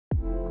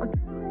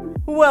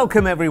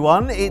Welcome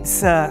everyone, it's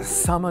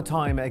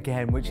summertime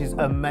again, which is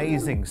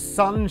amazing.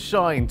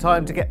 Sunshine,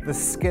 time to get the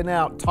skin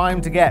out,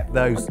 time to get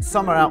those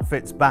summer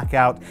outfits back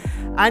out.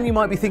 And you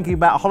might be thinking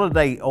about a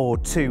holiday or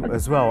two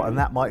as well, and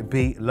that might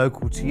be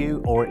local to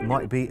you or it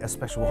might be a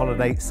special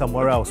holiday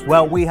somewhere else.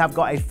 Well, we have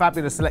got a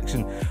fabulous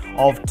selection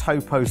of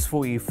toe posts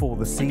for you for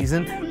the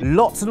season.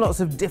 Lots and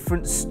lots of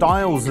different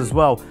styles as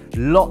well.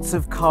 Lots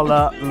of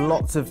colour,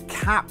 lots of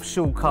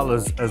capsule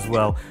colours as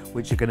well,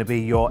 which are going to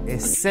be your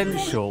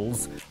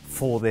essentials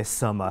for this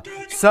summer.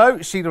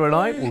 So Sheila and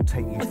I will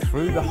take you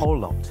through the whole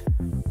lot.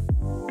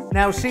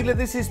 Now Sheila,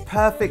 this is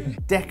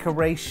perfect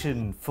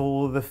decoration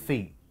for the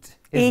feet,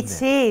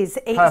 isn't it? It is.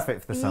 It's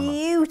perfect for the summer.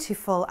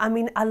 Beautiful. I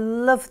mean, I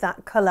love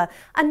that colour.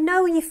 I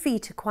know your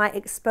feet are quite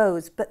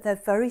exposed, but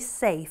they're very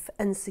safe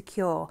and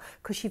secure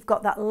because you've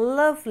got that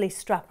lovely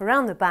strap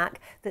around the back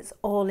that's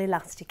all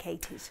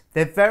elasticated.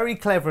 They're very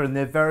clever and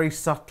they're very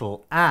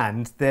subtle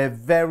and they're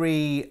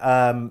very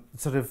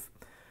sort of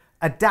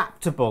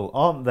adaptable,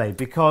 aren't they?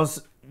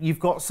 Because you've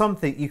got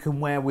something you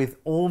can wear with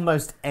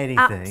almost anything.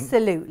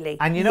 Absolutely.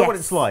 And you know what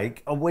it's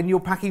like when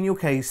you're packing your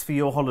case for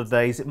your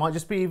holidays. It might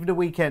just be even a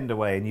weekend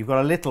away and you've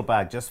got a little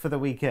bag just for the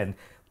weekend.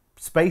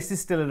 Space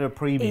is still at a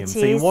premium.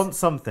 So you want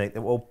something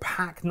that will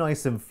pack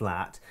nice and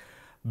flat,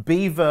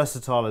 be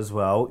versatile as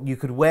well. You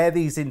could wear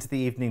these into the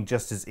evening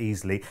just as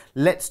easily.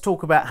 Let's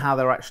talk about how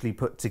they're actually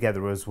put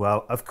together as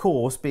well. Of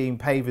course, being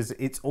Pavers,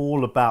 it's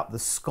all about the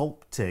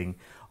sculpting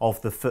of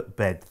the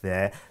footbed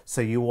there. So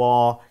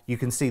you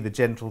can see the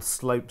gentle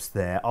slopes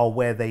there are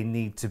where they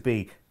need to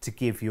be to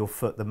give your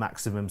foot the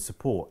maximum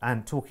support.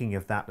 And talking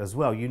of that as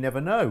well, you never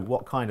know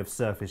what kind of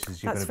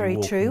surfaces you're going to be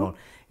walking on.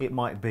 It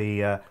might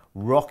be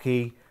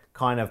rocky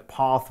kind of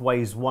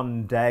pathways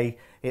one day,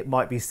 it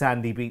might be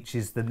sandy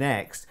beaches the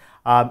next.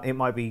 It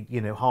might be,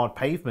 you know, hard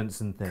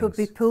pavements and things. Could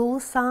be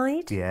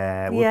poolside.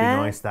 Yeah, it would be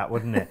nice that,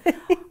 wouldn't it?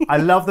 I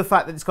love the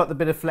fact that it's got the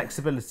bit of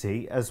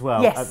flexibility as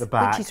well at the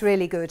back. Which is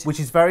really good. Which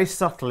is very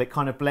subtle. It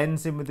kind of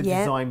blends in with the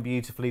design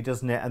beautifully,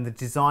 doesn't it? And the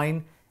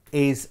design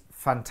is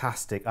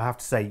fantastic, I have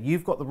to say.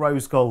 You've got the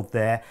rose gold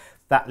there,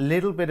 that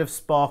little bit of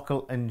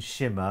sparkle and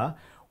shimmer,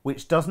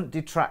 which doesn't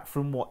detract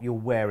from what you're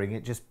wearing.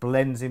 It just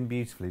blends in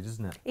beautifully,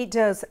 doesn't it? It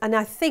does. And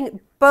I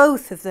think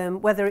both of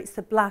them, whether it's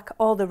the black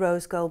or the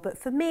rose gold, but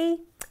for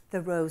me,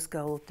 the rose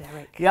gold,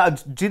 Derek. Yeah,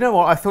 do you know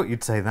what? I thought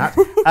you'd say that.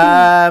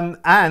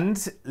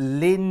 And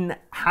Lynn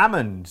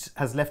Hammond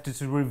has left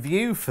us a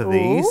review for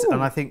these,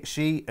 and I think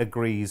she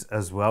agrees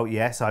as well.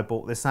 Yes, I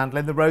bought this sandal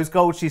in the rose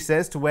gold, she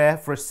says, to wear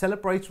for a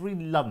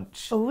celebratory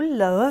lunch. Oh,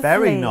 lovely.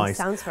 Very nice.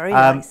 Sounds very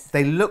nice.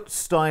 They looked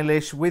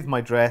stylish with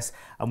my dress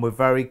and were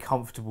very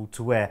comfortable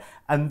to wear.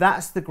 And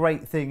that's the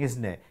great thing,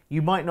 isn't it?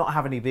 You might not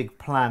have any big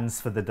plans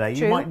for the day.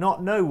 True. You might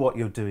not know what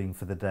you're doing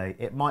for the day.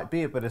 It might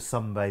be a bit of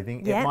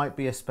sunbathing. It might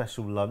be a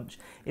special lunch.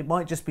 It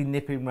might just be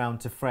nipping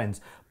round to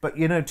friends. But,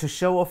 you know, to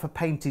show off a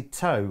painted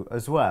toe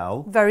as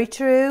well. Very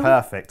true.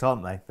 Perfect,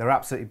 aren't they? They're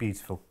absolutely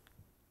beautiful.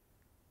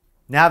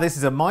 Now, this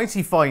is a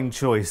mighty fine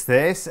choice,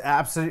 this.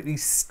 Absolutely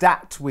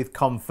stacked with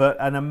comfort,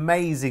 an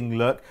amazing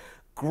look.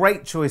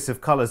 Great choice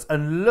of colours,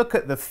 and look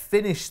at the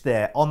finish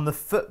there on the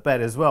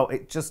footbed as well.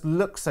 It just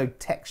looks so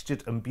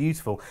textured and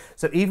beautiful.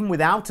 So even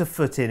without a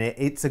foot in it,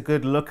 it's a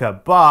good looker.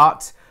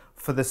 But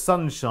for the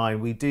sunshine,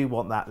 we do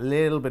want that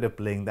little bit of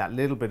bling, that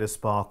little bit of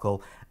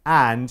sparkle.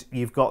 And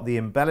you've got the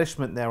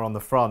embellishment there on the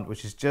front,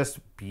 which is just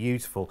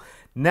beautiful.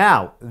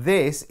 Now,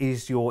 this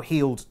is your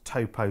heeled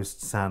toe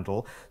post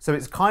sandal. So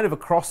it's kind of a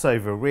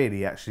crossover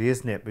really, actually,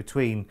 isn't it,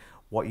 between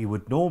what you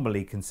would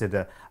normally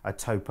consider a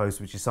toe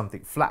post, which is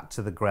something flat to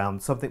the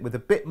ground, something with a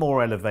bit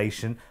more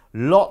elevation,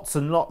 lots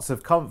and lots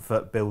of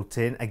comfort built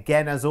in.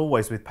 Again, as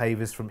always with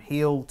Pavers, from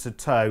heel to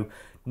toe,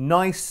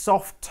 nice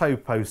soft toe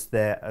post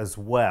there as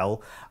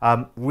well.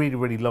 Really,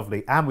 really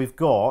lovely. And we've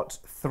got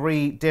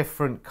 3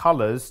 different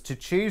colours to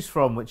choose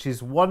from, which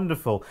is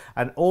wonderful.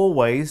 And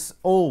always,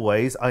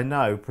 I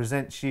know,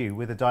 presents you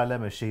with a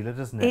dilemma, Sheila,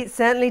 doesn't it? It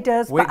certainly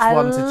does. Which but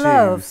one to choose?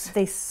 I love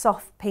this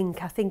soft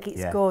pink. I think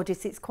it's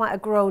gorgeous. It's quite a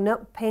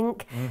grown-up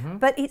pink,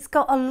 but it's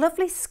got a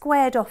lovely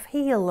squared off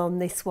heel on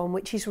this one,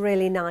 which is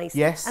really nice.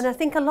 Yes. And I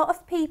think a lot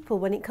of people,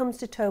 when it comes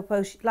to toe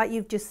post, like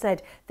you've just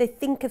said, they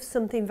think of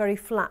something very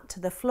flat to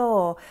the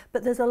floor,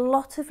 but there's a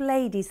lot of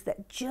ladies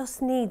that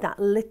just need that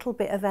little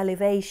bit of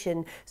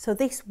elevation. So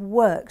this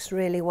works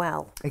really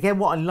well. Again,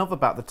 what I love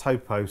about the toe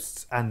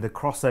posts and the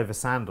crossover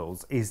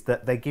sandals is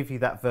that they give you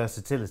that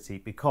versatility,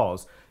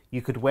 because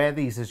you could wear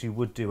these as you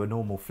would do a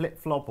normal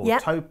flip-flop or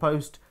toe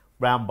post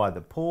round by the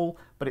pool,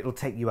 but it'll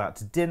take you out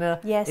to dinner.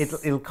 Yes.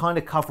 It'll kind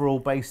of cover all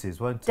bases,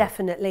 won't it?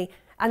 Definitely.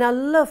 And I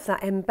love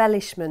that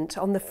embellishment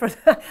on the front.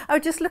 I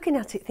was just looking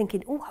at it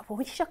thinking, oh, I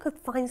wish I could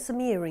find some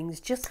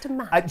earrings just to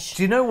match.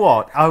 Do you know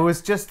what? I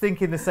was just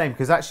thinking the same,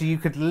 because actually you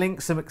could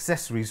link some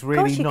accessories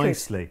really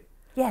nicely.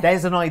 Yeah.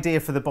 There's an idea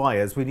for the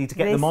buyers. We need to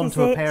get them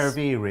onto a pair of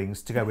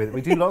earrings to go with it.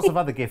 We do lots of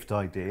other gift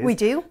ideas. We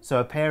do.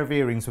 So a pair of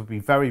earrings would be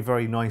very,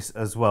 very nice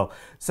as well.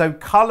 So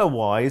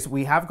colour-wise,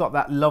 we have got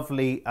that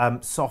lovely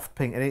soft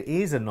pink, and it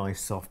is a nice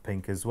soft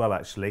pink as well,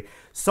 actually.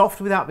 Soft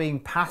without being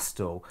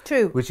pastel.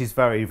 True. Which is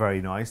very,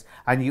 very nice.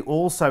 And you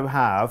also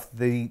have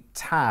the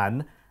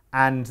tan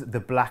and the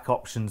black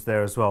options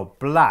there as well.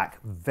 Black,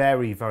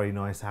 very, very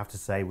nice, I have to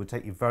say. Would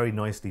take you very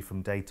nicely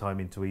from daytime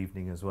into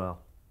evening as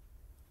well.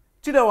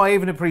 Do you know, I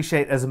even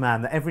appreciate as a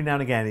man that every now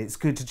and again it's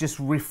good to just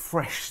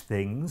refresh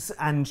things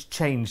and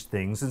change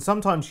things. And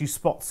sometimes you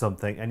spot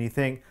something and you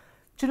think,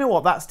 do you know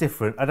what, that's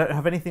different. I don't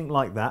have anything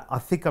like that. I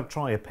think I'll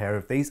try a pair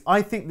of these.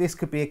 I think this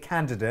could be a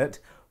candidate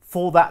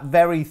for that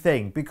very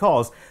thing,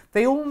 because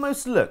they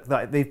almost look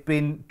like they've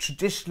been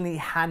traditionally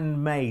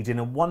handmade in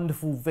a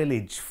wonderful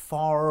village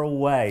far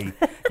away.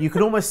 You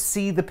can almost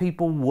see the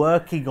people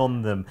working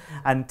on them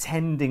and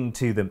tending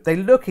to them. They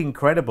look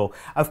incredible.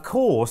 Of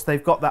course,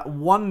 they've got that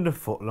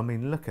wonderful, I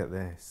mean, look at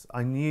this.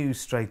 I knew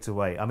straight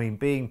away. I mean,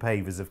 being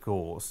Pavers, of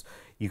course,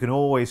 you can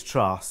always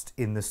trust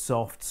in the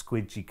soft,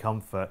 squidgy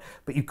comfort,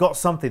 but you've got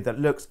something that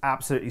looks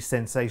absolutely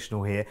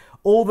sensational here.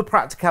 All the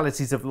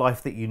practicalities of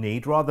life that you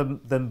need, rather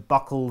than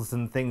buckles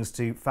and things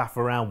to faff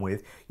around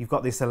with. You've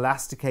got this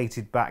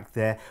elasticated back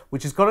there,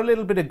 which has got a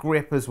little bit of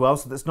grip as well,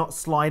 so that's not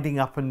sliding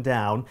up and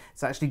down.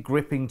 It's actually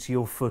gripping to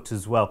your foot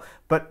as well.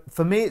 But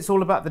for me, it's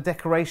all about the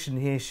decoration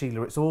here,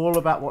 Sheila. It's all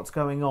about what's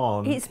going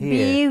on here. It's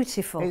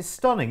beautiful. It's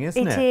stunning,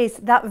 isn't it? It is.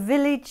 That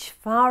village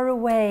far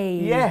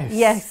away. Yes.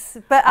 Yes.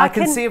 But I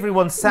can see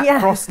everyone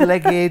sat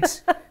cross-legged,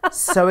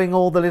 sewing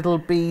all the little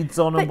beads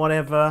on and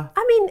whatever.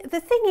 I mean, the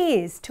thing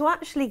is, to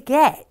actually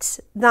get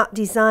that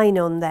design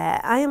on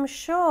there, I'm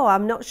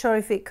not sure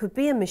if it could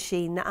be a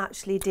machine that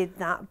actually did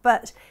that,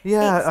 but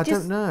yeah, I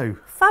don't know.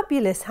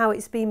 Fabulous how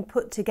it's been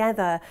put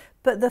together.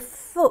 But the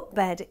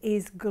footbed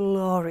is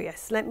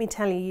glorious. Let me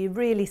tell you, you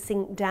really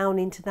sink down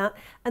into that.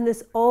 And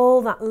there's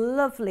all that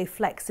lovely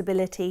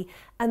flexibility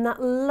and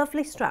that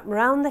lovely strap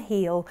around the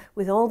heel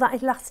with all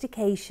that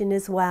elastication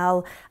as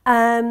well.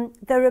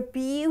 They're a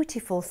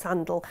beautiful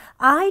sandal.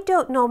 I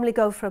don't normally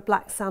go for a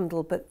black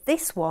sandal, but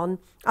this one,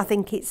 I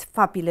think it's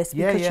fabulous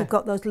because you've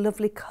got those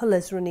lovely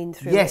colours running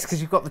through it. Yes, because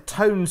you've got the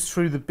tones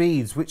through the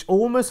beads, which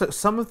almost look,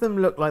 some of them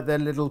look like they're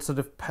little sort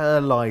of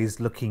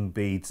pearlized looking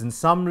beads, and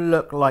some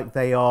look like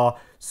they are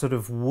sort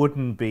of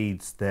wooden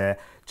beads there.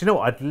 Do you know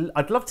what?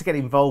 I'd love to get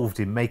involved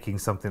in making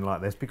something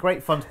like this. It'd be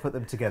great fun to put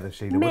them together,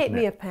 Sheila, wouldn't it?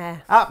 Make me a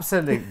pair.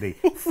 Absolutely.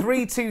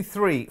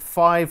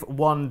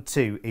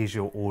 323512 is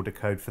your order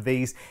code for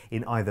these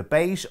in either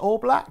beige or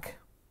black.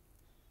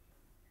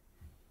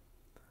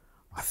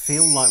 I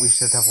feel like we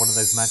should have one of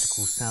those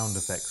magical sound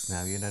effects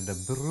now, you know,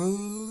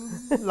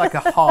 like a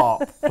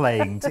harp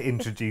playing to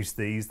introduce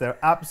these. They're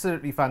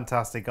absolutely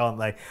fantastic, aren't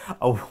they?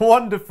 A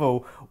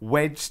wonderful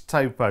wedge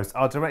toe post.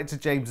 Our director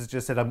James has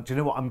just said, do you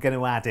know what, I'm going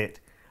to add it.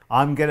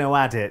 I'm going to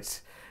add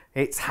it.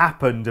 It's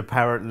happened,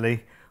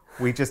 apparently.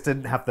 We just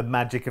didn't have the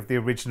magic of the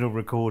original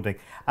recording.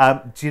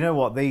 Do you know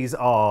what? These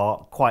are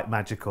quite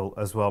magical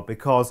as well,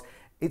 because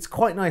it's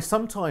quite nice.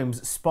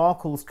 Sometimes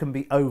sparkles can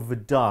be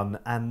overdone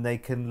and they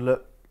can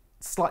look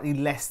slightly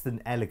less than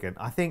elegant.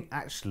 I think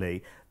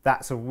actually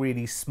that's a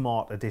really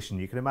smart addition.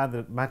 You can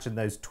imagine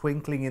those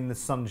twinkling in the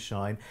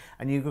sunshine,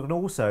 and you can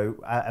also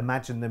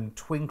imagine them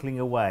twinkling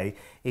away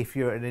if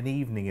you're at an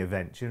evening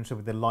event, you know, so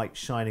with the light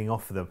shining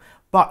off of them.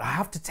 But I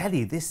have to tell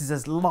you, this is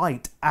as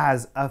light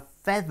as a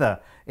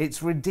feather.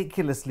 It's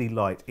ridiculously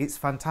light. It's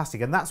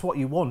fantastic, and that's what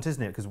you want,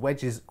 isn't it? Because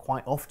wedges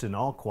quite often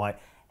are quite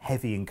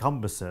heavy and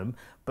cumbersome,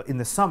 but in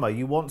the summer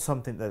you want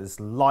something that is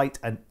light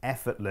and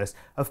effortless.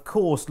 Of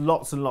course,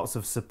 lots and lots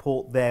of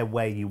support there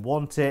where you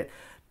want it.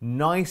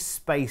 Nice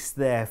space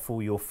there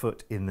for your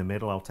foot in the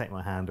middle. I'll take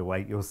my hand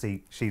away. You'll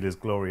see Sheila's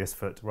glorious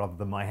foot rather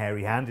than my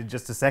hairy hand in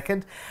just a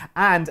second.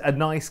 And a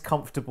nice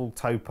comfortable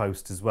toe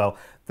post as well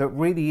that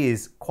really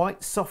is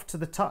quite soft to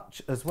the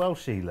touch as well,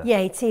 Sheila. Yeah,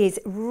 it is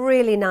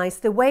really nice.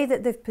 The way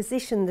that they've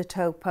positioned the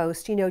toe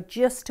post, you know,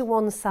 just to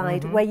one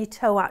side where your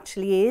toe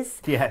actually is,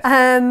 yes.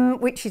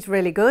 Which is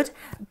really good.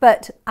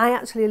 But I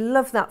actually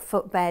love that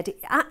footbed.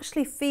 It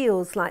actually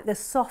feels like the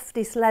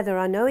softest leather.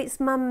 I know it's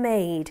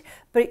man-made,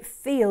 but it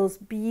feels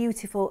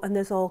beautiful, and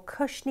there's all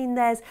cushioning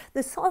there.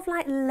 There's sort of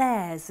like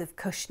layers of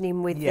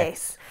cushioning with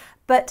this.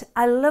 But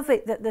I love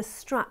it that the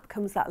strap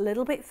comes that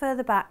little bit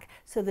further back,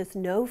 so there's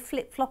no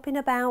flip-flopping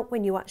about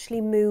when you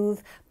actually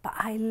move. But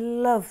I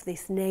love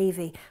this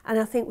navy, and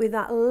I think with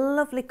that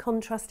lovely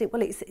contrasting,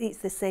 well, it's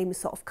the same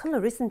sort of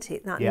colour, isn't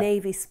it? That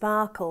navy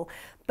sparkle.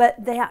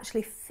 But they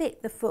actually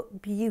fit the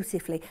foot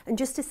beautifully. And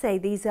just to say,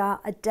 these are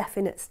a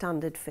definite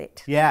standard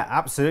fit. Yeah,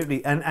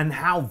 absolutely. And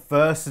how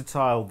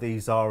versatile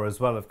these are as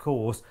well, of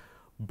course.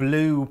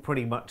 Blue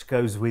pretty much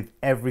goes with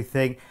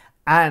everything.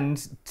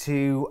 And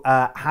to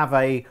have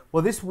a,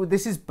 well,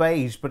 this is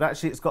beige, but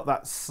actually it's got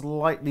that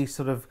slightly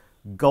sort of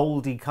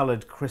goldy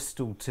coloured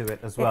crystal to it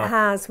as well. It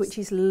has, which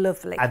is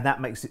lovely. And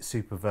that makes it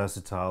super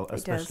versatile,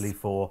 especially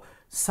for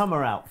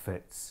summer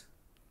outfits.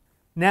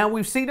 Now,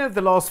 we've seen over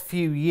the last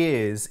few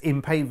years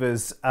in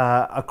Pavers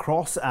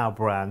across our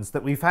brands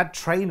that we've had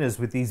trainers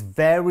with these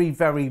very,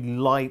 very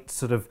light,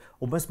 sort of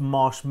almost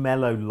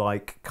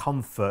marshmallow-like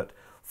comfort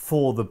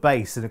for the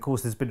base. And of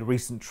course, there's been a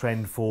recent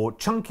trend for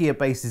chunkier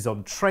bases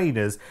on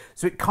trainers.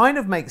 So it kind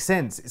of makes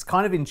sense. It's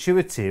kind of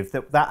intuitive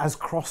that that has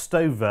crossed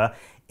over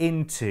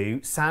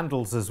into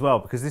sandals as well,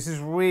 because this is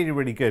really,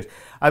 really good.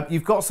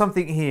 You've got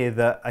something here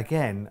that,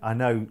 again, I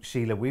know,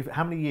 Sheila,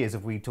 how many years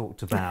have we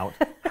talked about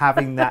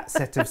having that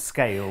set of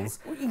scales,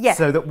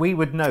 so that we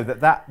would know that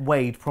that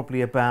weighed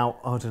probably about,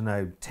 I don't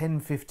know,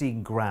 10,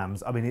 15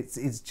 grams. I mean,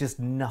 it's just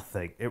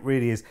nothing. It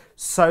really is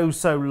so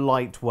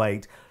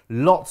lightweight.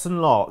 Lots and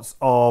lots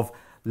of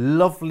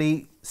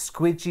lovely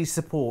squidgy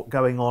support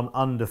going on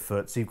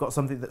underfoot. So you've got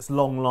something that's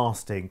long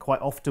lasting.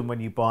 Quite often when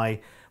you buy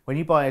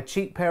a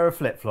cheap pair of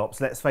flip-flops,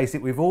 let's face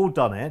it, we've all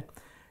done it.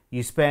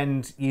 You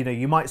spend,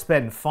 you might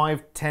spend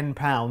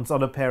 £5–10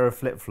 on a pair of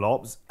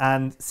flip-flops,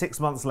 and 6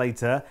 months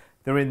later,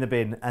 they're in the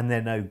bin and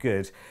they're no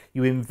good.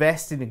 You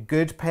invest in a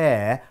good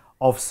pair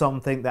of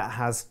something that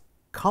has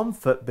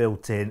comfort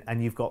built in,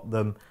 and you've got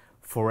them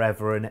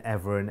forever and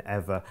ever and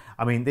ever.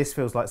 I mean, this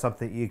feels like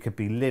something you could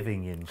be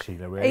living in,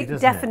 Sheila, really, doesn't it?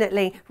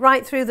 Definitely,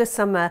 right through the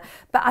summer.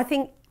 But I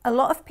think a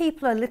lot of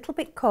people are a little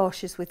bit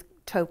cautious with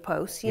toe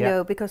posts, you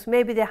know, because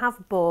maybe they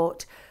have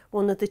bought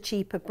one of the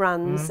cheaper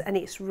brands and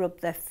it's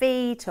rubbed their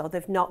feet, or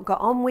they've not got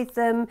on with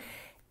them.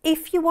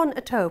 If you want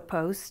a toe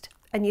post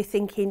and you're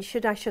thinking,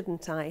 should I,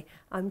 shouldn't I?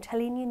 I'm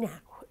telling you now,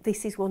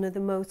 this is one of the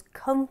most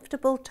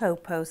comfortable toe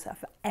posts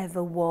I've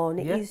ever worn.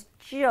 It is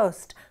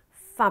just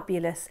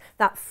fabulous.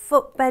 That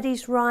footbed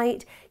is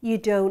right. You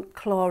don't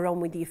claw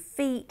on with your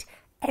feet.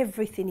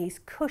 Everything is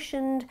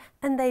cushioned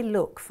and they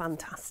look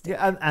fantastic.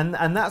 Yeah,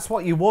 and that's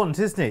what you want,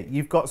 isn't it?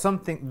 You've got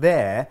something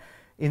there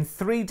in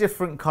 3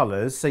 different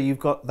colours. So you've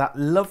got that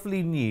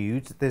lovely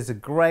nude, there's a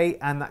grey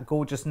and that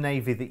gorgeous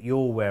navy that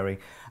you're wearing.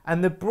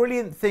 And the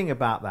brilliant thing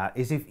about that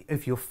is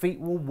if your feet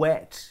were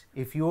wet,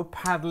 if you were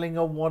paddling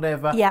or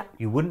whatever,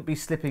 you wouldn't be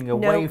slipping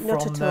away from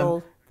not at them.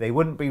 All. They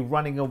wouldn't be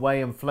running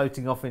away and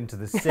floating off into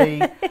the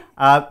sea.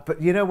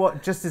 But you know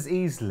what? Just as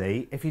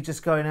easily, if you're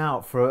just going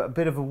out for a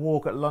bit of a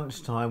walk at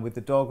lunchtime with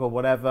the dog or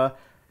whatever,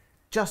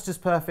 just as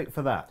perfect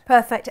for that.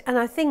 Perfect. And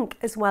I think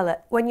as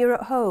well, when you're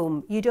at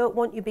home, you don't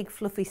want your big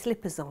fluffy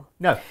slippers on.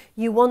 No.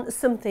 You want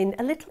something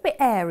a little bit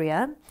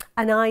airier.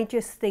 And I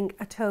just think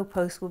a toe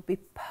post would be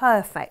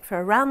perfect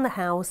for around the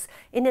house,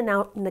 in and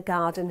out in the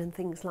garden and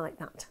things like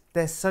that.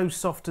 They're so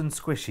soft and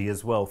squishy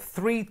as well.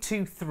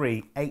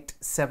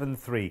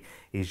 323873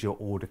 is your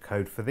order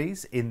code for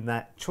these in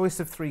that choice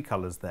of 3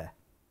 colours there.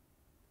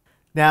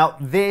 Now,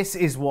 this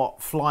is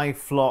what Fly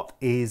Flot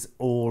is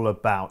all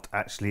about,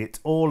 actually. It's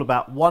all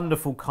about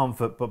wonderful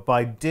comfort, but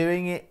by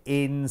doing it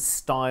in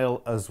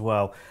style as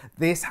well.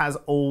 This has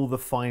all the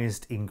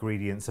finest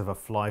ingredients of a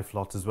Fly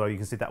Flot as well. You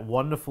can see that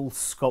wonderful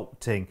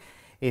sculpting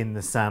in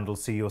the sandal,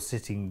 so you're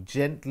sitting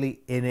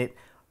gently in it.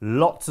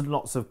 Lots and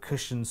lots of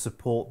cushion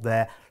support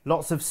there.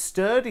 Lots of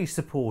sturdy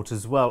support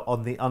as well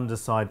on the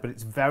underside, but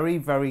it's very,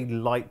 very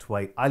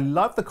lightweight. I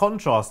love the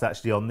contrast,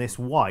 actually, on this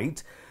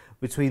white,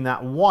 between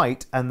that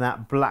white and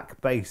that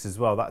black base as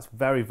well. That's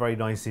very, very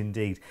nice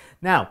indeed.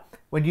 Now,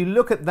 when you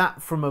look at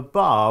that from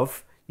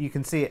above, you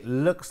can see it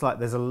looks like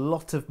there's a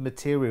lot of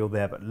material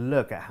there, but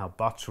look at how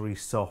buttery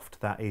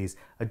soft that is.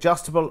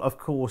 Adjustable, of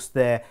course,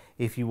 there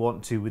if you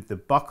want to with the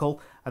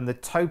buckle, and the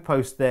toe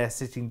post there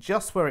sitting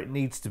just where it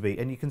needs to be,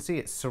 and you can see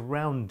it's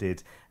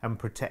surrounded and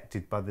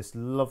protected by this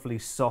lovely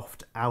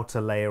soft outer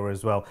layer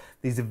as well.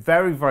 These are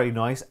very, very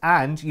nice,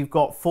 and you've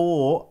got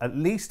at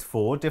least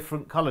four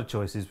different colour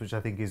choices, which I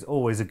think is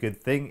always a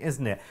good thing,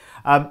 isn't it?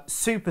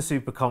 Super,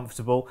 super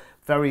comfortable,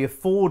 very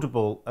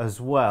affordable as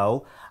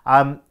well.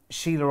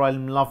 Sheila,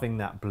 I'm loving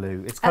that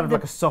blue. It's kind of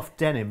like a soft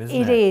denim, isn't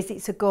it? It is.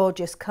 It's a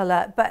gorgeous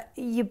colour. But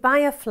you buy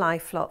a Fly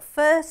Flot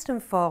first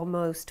and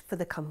foremost for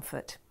the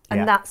comfort.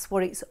 And that's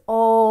what it's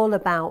all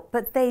about.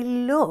 But they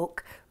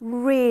look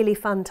really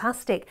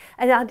fantastic.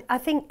 And I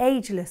think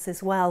ageless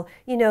as well.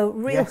 You know,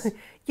 real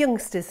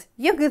youngsters,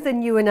 younger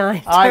than you and I,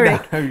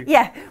 Derek,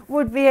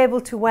 would be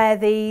able to wear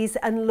these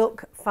and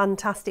look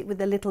fantastic with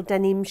the little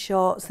denim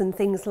shorts and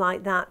things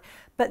like that.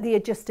 But the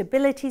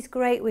adjustability is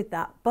great with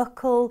that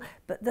buckle,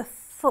 but the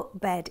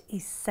footbed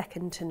is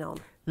second to none.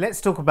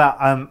 Let's talk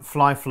about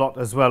Fly Flot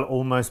as well,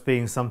 almost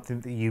being something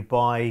that you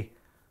buy,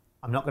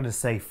 I'm not going to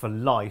say for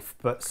life,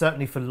 but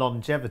certainly for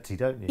longevity,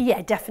 don't you?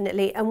 Yeah,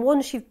 definitely. And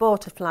once you've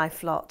bought a Fly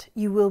Flot,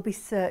 you will be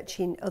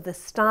searching other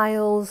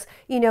styles.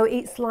 You know,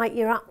 it's like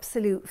your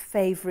absolute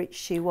favourite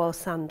shoe or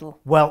sandal.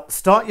 Well,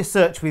 start your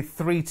search with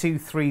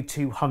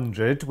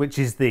 323200, which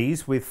is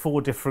these, with 4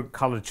 different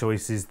colour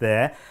choices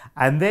there.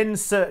 And then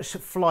search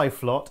Fly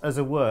Flot as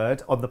a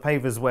word on the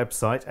Pavers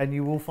website, and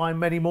you will find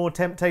many more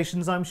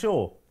temptations, I'm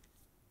sure.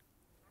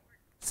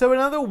 So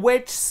another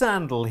wedge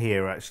sandal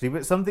here actually,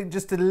 but something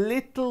just a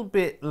little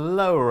bit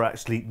lower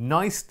actually,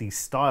 nicely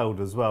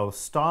styled as well,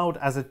 styled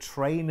as a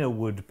trainer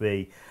would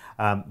be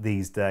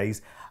these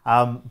days.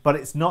 But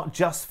it's not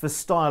just for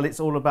style, it's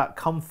all about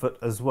comfort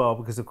as well,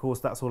 because of course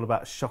that's all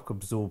about shock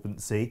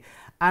absorbency,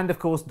 and of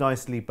course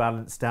nicely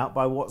balanced out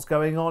by what's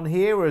going on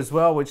here as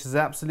well, which is an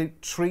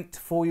absolute treat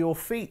for your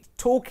feet.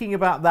 Talking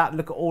about that,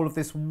 look at all of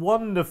this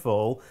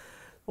wonderful,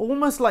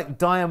 almost like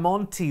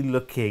diamante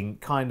looking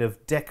kind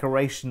of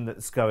decoration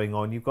that's going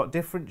on. You've got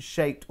different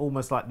shaped,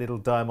 almost like little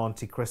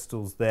diamante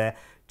crystals there,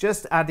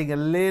 just adding a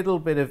little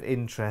bit of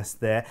interest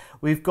there.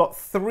 We've got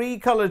 3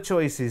 colour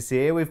choices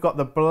here. We've got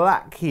the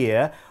black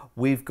here.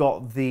 We've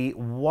got the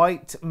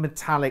white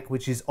metallic,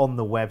 which is on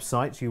the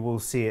website. You will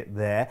see it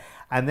there.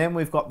 And then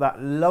we've got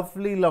that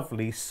lovely,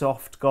 lovely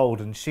soft gold.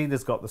 And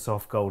Sheila's got the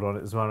soft gold on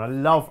it as well.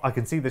 And I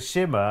can see the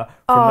shimmer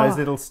from those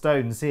little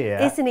stones here.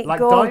 Isn't it like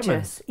gorgeous?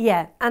 Diamonds.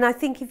 Yeah, and I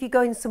think if you're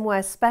going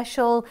somewhere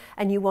special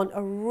and you want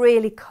a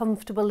really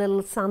comfortable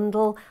little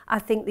sandal, I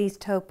think these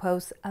toe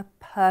posts are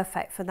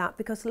perfect for that,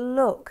 because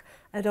look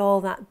at all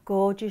that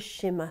gorgeous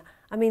shimmer.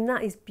 I mean,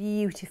 that is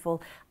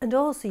beautiful. And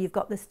also you've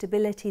got the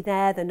stability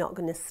there. They're not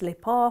going to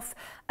slip off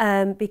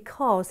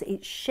because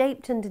it's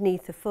shaped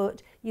underneath the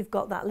foot. You've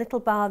got that little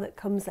bar that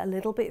comes a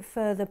little bit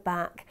further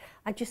back.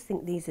 I just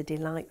think these are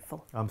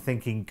delightful. I'm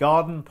thinking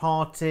garden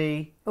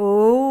party.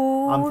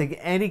 Oh. I'm thinking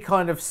any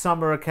kind of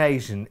summer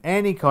occasion,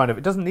 any kind of,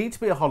 it doesn't need to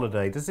be a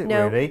holiday, does it really?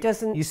 No, it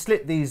doesn't. You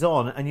slip these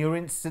on and you're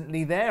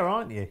instantly there,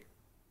 aren't you?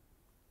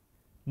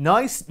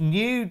 Nice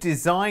new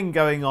design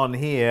going on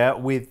here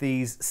with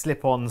these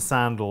slip-on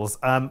sandals.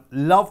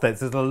 Love that.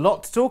 There's a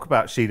lot to talk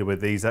about, Sheila, with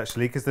these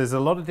actually, because there's a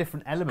lot of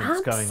different elements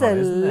going on,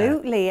 isn't there?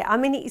 Absolutely. I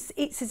mean,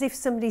 it's as if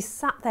somebody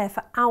sat there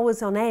for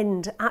hours on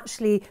end,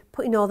 actually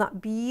putting all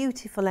that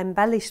beautiful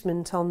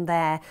embellishment on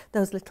there,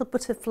 those little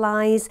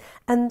butterflies.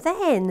 And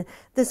then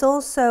there's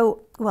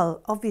also,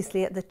 well,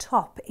 obviously at the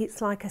top,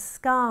 it's like a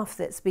scarf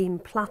that's been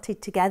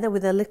plaited together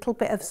with a little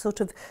bit of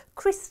sort of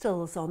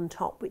crystals on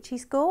top, which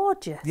is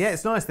gorgeous. Yeah,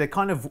 it's nice. They're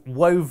kind of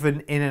woven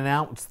in and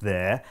out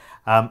there,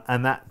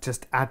 and that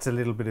just adds a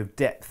little bit of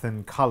depth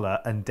and colour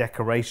and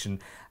decoration.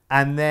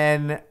 And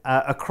then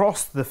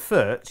across the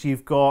foot,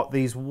 you've got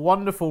these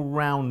wonderful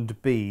round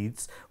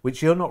beads,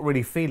 which you're not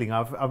really feeling.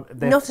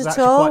 They're not at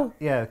all.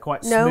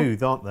 Quite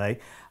smooth, aren't they?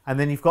 And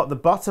then you've got the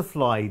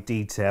butterfly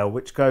detail,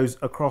 which goes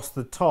across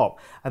the top.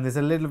 And there's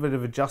a little bit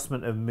of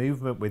adjustment of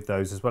movement with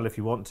those as well if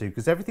you want to,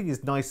 because everything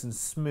is nice and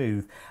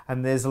smooth.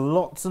 And there's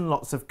lots and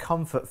lots of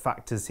comfort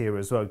factors here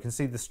as well. You can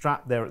see the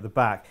strap there at the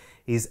back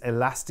is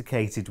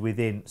elasticated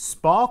within,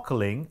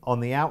 sparkling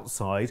on the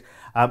outside,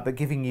 but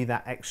giving you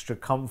that extra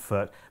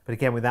comfort. But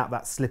again, without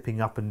that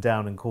slipping up and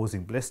down and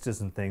causing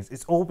blisters and things.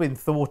 It's all been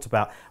thought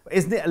about.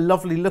 Isn't it a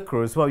lovely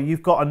looker as well?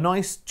 You've got a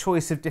nice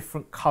choice of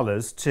different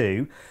colours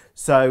too.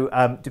 So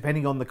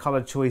depending on the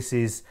colour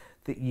choices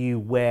that you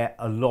wear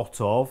a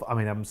lot of, I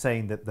mean, I'm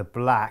saying that the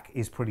black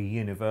is pretty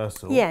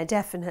universal. Yeah,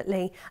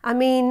 definitely. I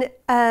mean,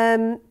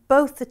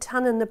 both the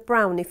tan and the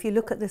brown, if you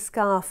look at the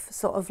scarf,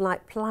 sort of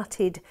like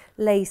plaited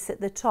lace at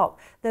the top,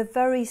 they're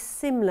very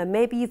similar.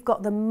 Maybe you've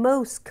got the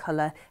most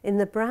colour in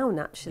the brown,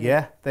 actually.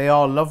 Yeah, they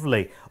are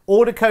lovely.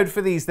 Order code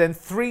for these then,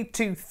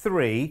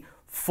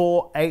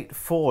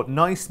 323484.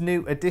 Nice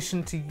new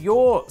addition to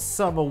your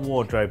summer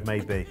wardrobe,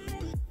 maybe.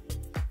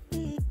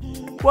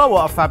 Well,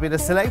 what a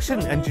fabulous selection.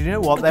 And do you know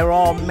what? There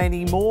are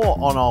many more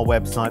on our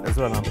website as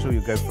well. And I'm sure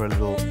you'll go for a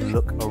little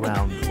look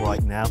around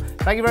right now.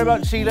 Thank you very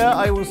much, Sheila.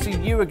 I will see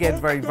you again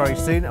very, very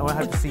soon. And I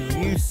hope to see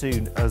you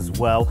soon as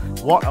well.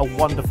 What a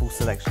wonderful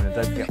selection. And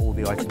don't forget all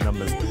the item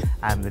numbers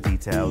and the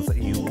details that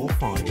you will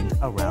find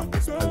around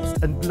this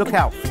post. And look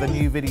out for the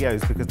new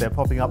videos because they're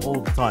popping up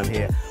all the time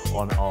here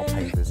on our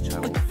Pavers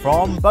channel.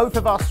 From both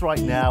of us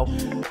right now,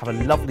 have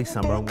a lovely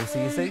summer and we'll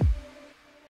see you soon.